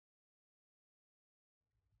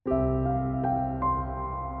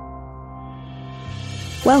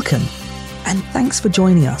Welcome, and thanks for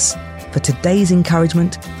joining us for today's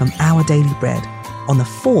encouragement from Our Daily Bread on the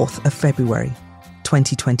 4th of February,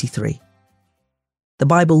 2023. The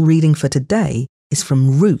Bible reading for today is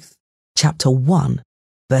from Ruth, chapter 1,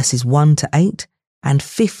 verses 1 to 8 and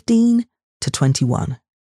 15 to 21.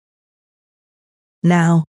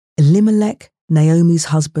 Now, Elimelech, Naomi's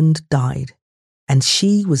husband, died, and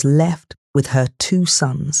she was left with her 2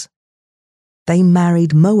 sons. They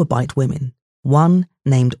married Moabite women, one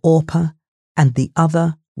named Orpah and the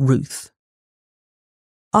other Ruth.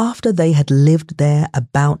 After they had lived there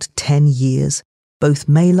about 10 years, both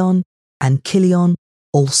Mahlon and Chilion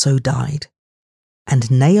also died, and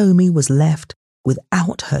Naomi was left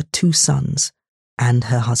without her 2 sons and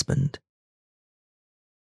her husband.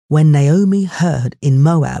 When Naomi heard in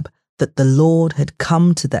Moab that the Lord had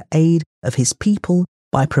come to the aid of his people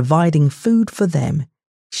by providing food for them,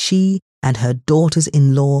 she and her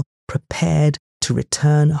daughters-in-law prepared to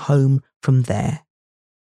return home from there.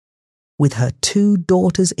 With her 2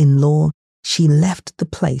 daughters-in-law, she left the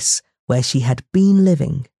place where she had been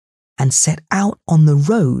living and set out on the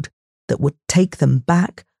road that would take them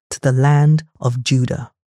back to the land of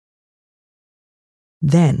Judah.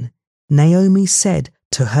 Then Naomi said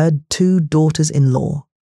to her 2 daughters-in-law,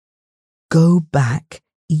 "Go back,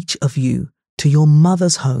 each of you, to your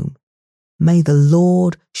mother's home. May the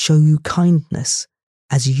Lord show you kindness,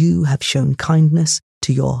 as you have shown kindness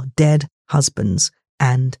to your dead husbands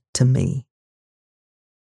and to me."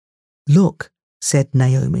 "Look," said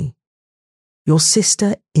Naomi, "your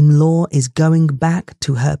sister-in-law is going back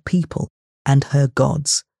to her people and her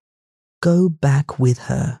gods. Go back with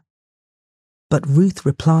her." But Ruth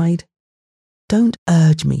replied, "Don't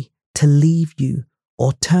urge me to leave you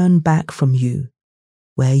or turn back from you.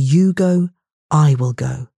 Where you go, I will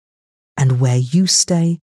go, and where you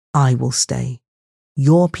stay, I will stay.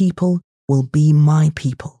 Your people will be my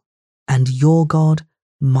people, and your God,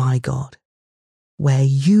 my God. Where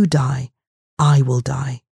you die, I will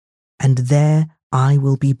die, and there I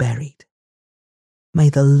will be buried. May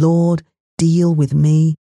the Lord deal with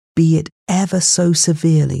me, be it ever so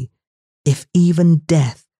severely, if even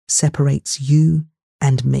death separates you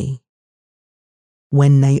and me."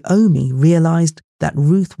 When Naomi realized that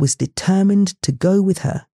Ruth was determined to go with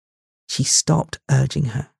her, she stopped urging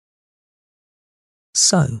her.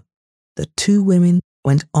 So the 2 women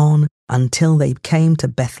went on until they came to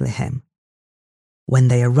Bethlehem. When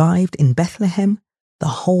they arrived in Bethlehem, the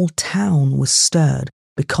whole town was stirred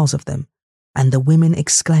because of them, and the women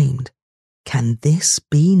exclaimed, "Can this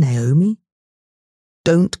be Naomi?"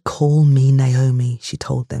 "Don't call me Naomi," she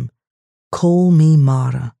told them. "Call me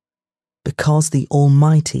Mara, because the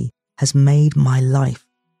Almighty has made my life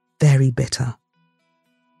very bitter.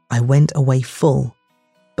 I went away full,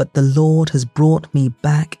 but the Lord has brought me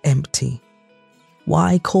back empty.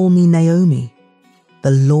 Why call me Naomi? The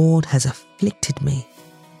Lord has afflicted me.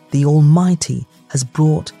 The Almighty has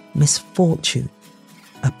brought misfortune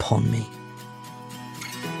upon me."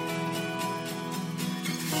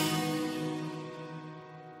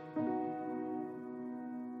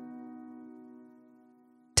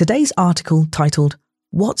 Today's article, titled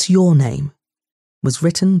 "What's Your Name?" was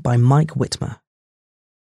written by Mike Whitmer.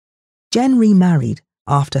 Jen remarried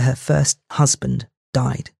after her first husband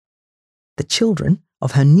died. The children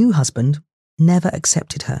of her new husband never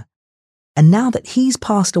accepted her, and now that he's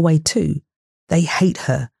passed away too, they hate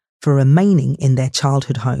her for remaining in their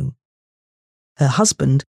childhood home. Her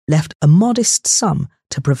husband left a modest sum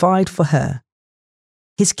to provide for her.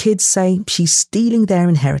 His kids say she's stealing their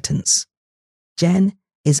inheritance. Jen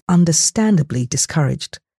is understandably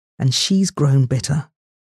discouraged, and she's grown bitter.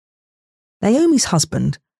 Naomi's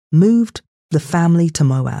husband moved the family to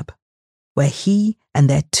Moab, where he and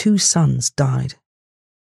their 2 sons died.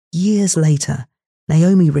 Years later,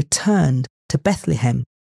 Naomi returned to Bethlehem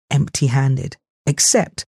empty-handed,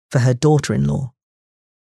 except for her daughter-in-law.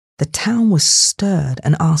 The town was stirred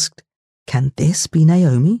and asked, "Can this be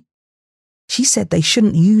Naomi?" She said they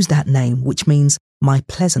shouldn't use that name, which means "my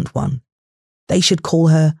pleasant one." They should call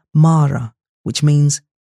her Mara, which means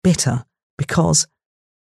bitter, because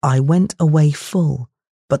 "I went away full,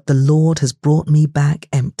 but the Lord has brought me back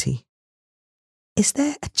empty." Is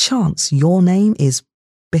there a chance your name is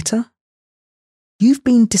bitter? You've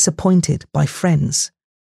been disappointed by friends,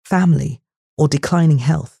 family, or declining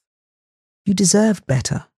health. You deserved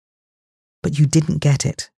better, but you didn't get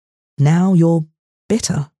it. Now you're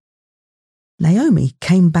bitter. Naomi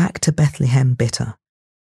came back to Bethlehem bitter,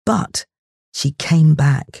 but she came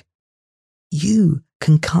back. You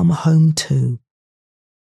can come home too.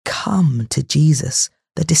 Come to Jesus,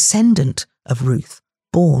 the descendant of Ruth,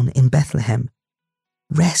 born in Bethlehem.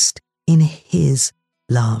 Rest in his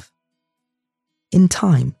love. In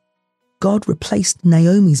time, God replaced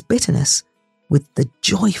Naomi's bitterness with the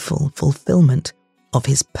joyful fulfillment of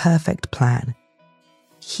his perfect plan.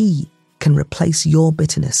 He can replace your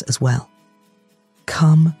bitterness as well.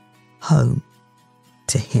 Come home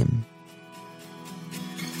to him.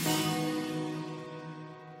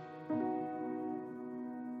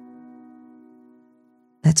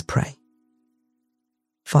 Let's pray.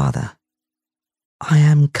 Father, I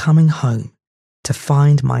am coming home to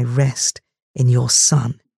find my rest in your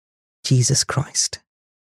Son, Jesus Christ.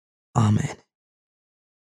 Amen.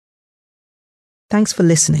 Thanks for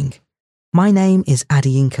listening. My name is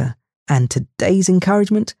Adiyinka, and today's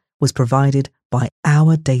encouragement was provided by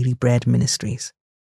Our Daily Bread Ministries.